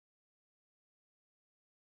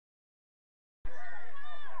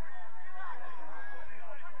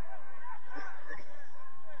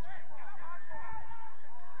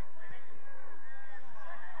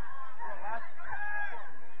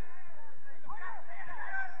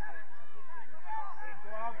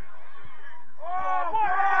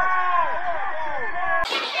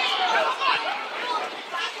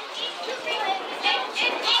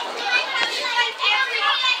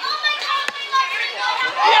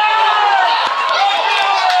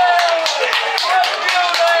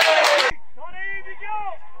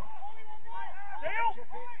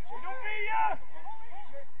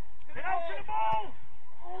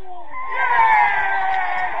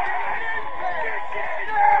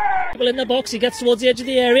people in the box. He gets towards the edge of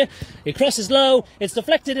the area. He crosses low. It's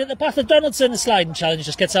deflected in the path of Donaldson. The sliding challenge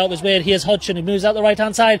just gets out of his way. Here's Hodgson, who moves out the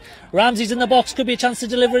right-hand side. Ramsey's in the box. Could be a chance to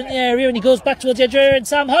deliver in the area, and he goes back towards the edge of the area. And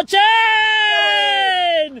Sam Hodgson!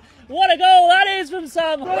 What a goal that is from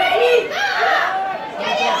Sam! The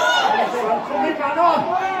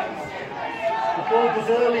ball was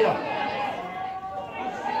earlier.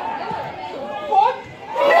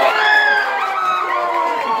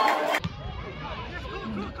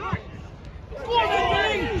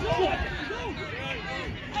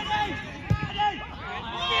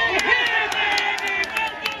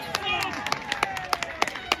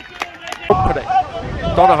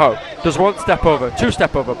 Donahoe does one step over, two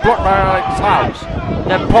step over, blocked by House,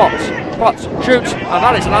 then Potts shoots, and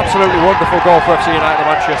that is an absolutely wonderful goal for FC United of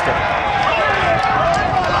Manchester.